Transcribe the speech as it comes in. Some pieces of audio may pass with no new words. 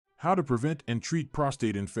How to prevent and treat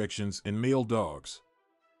prostate infections in male dogs.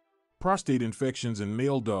 Prostate infections in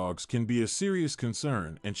male dogs can be a serious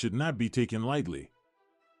concern and should not be taken lightly.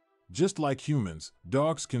 Just like humans,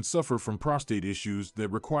 dogs can suffer from prostate issues that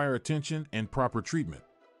require attention and proper treatment.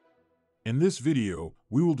 In this video,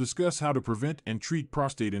 we will discuss how to prevent and treat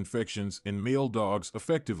prostate infections in male dogs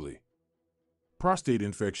effectively. Prostate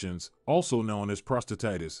infections, also known as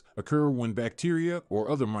prostatitis, occur when bacteria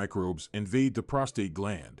or other microbes invade the prostate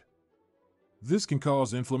gland. This can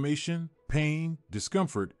cause inflammation, pain,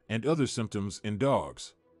 discomfort, and other symptoms in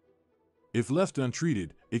dogs. If left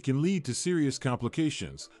untreated, it can lead to serious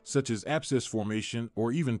complications, such as abscess formation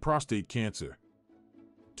or even prostate cancer.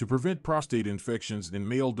 To prevent prostate infections in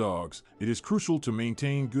male dogs, it is crucial to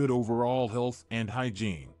maintain good overall health and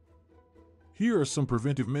hygiene. Here are some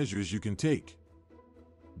preventive measures you can take.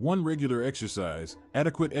 1. Regular exercise.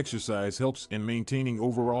 Adequate exercise helps in maintaining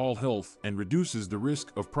overall health and reduces the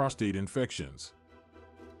risk of prostate infections.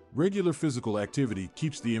 Regular physical activity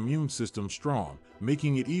keeps the immune system strong,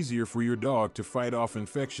 making it easier for your dog to fight off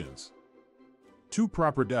infections. 2.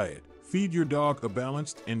 Proper diet. Feed your dog a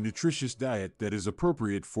balanced and nutritious diet that is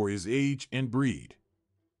appropriate for his age and breed.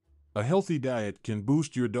 A healthy diet can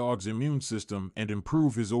boost your dog's immune system and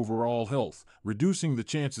improve his overall health, reducing the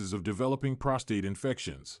chances of developing prostate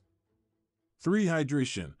infections. 3.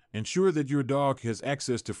 Hydration. Ensure that your dog has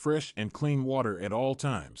access to fresh and clean water at all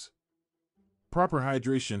times. Proper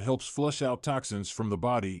hydration helps flush out toxins from the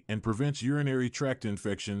body and prevents urinary tract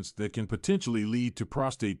infections that can potentially lead to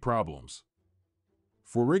prostate problems.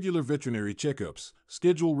 For regular veterinary checkups,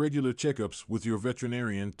 schedule regular checkups with your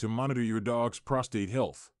veterinarian to monitor your dog's prostate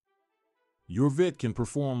health. Your vet can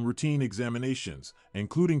perform routine examinations,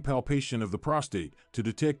 including palpation of the prostate, to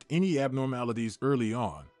detect any abnormalities early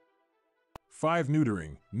on. 5.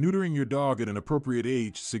 Neutering. Neutering your dog at an appropriate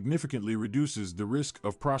age significantly reduces the risk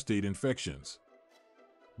of prostate infections.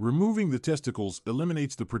 Removing the testicles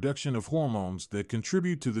eliminates the production of hormones that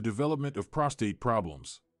contribute to the development of prostate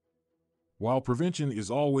problems. While prevention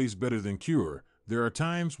is always better than cure, there are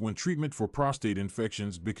times when treatment for prostate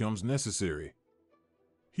infections becomes necessary.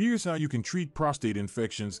 Here's how you can treat prostate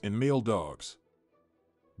infections in male dogs.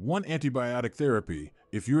 1. Antibiotic therapy.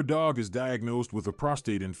 If your dog is diagnosed with a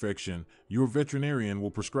prostate infection, your veterinarian will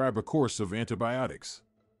prescribe a course of antibiotics.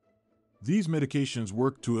 These medications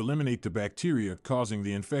work to eliminate the bacteria causing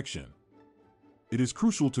the infection. It is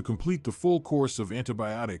crucial to complete the full course of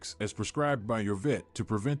antibiotics as prescribed by your vet to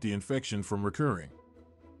prevent the infection from recurring.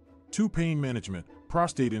 2. Pain management.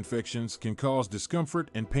 Prostate infections can cause discomfort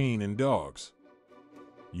and pain in dogs.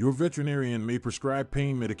 Your veterinarian may prescribe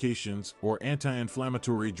pain medications or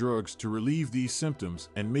anti-inflammatory drugs to relieve these symptoms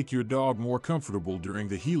and make your dog more comfortable during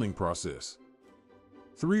the healing process.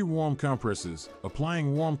 3. Warm compresses.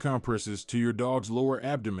 Applying warm compresses to your dog's lower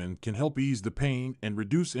abdomen can help ease the pain and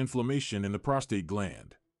reduce inflammation in the prostate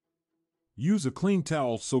gland. Use a clean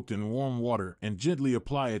towel soaked in warm water and gently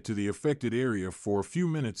apply it to the affected area for a few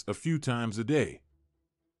minutes a few times a day.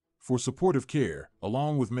 For supportive care,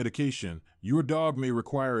 along with medication, your dog may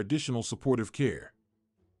require additional supportive care.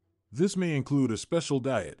 This may include a special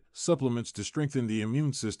diet, supplements to strengthen the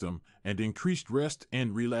immune system, and increased rest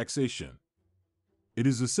and relaxation. It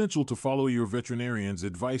is essential to follow your veterinarian's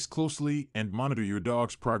advice closely and monitor your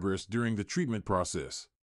dog's progress during the treatment process.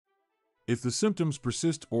 If the symptoms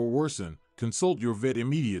persist or worsen, consult your vet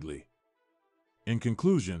immediately. In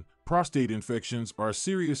conclusion, prostate infections are a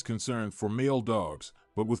serious concern for male dogs,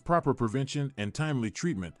 but with proper prevention and timely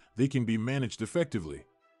treatment, they can be managed effectively.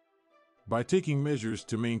 By taking measures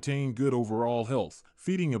to maintain good overall health,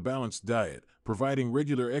 feeding a balanced diet, providing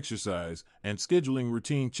regular exercise, and scheduling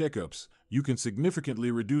routine checkups, you can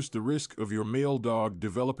significantly reduce the risk of your male dog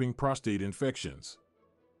developing prostate infections.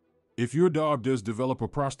 If your dog does develop a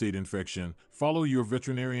prostate infection, follow your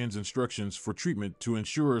veterinarian's instructions for treatment to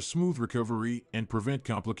ensure a smooth recovery and prevent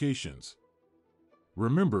complications.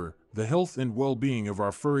 Remember, the health and well-being of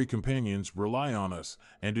our furry companions rely on us,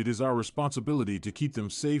 and it is our responsibility to keep them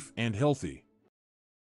safe and healthy.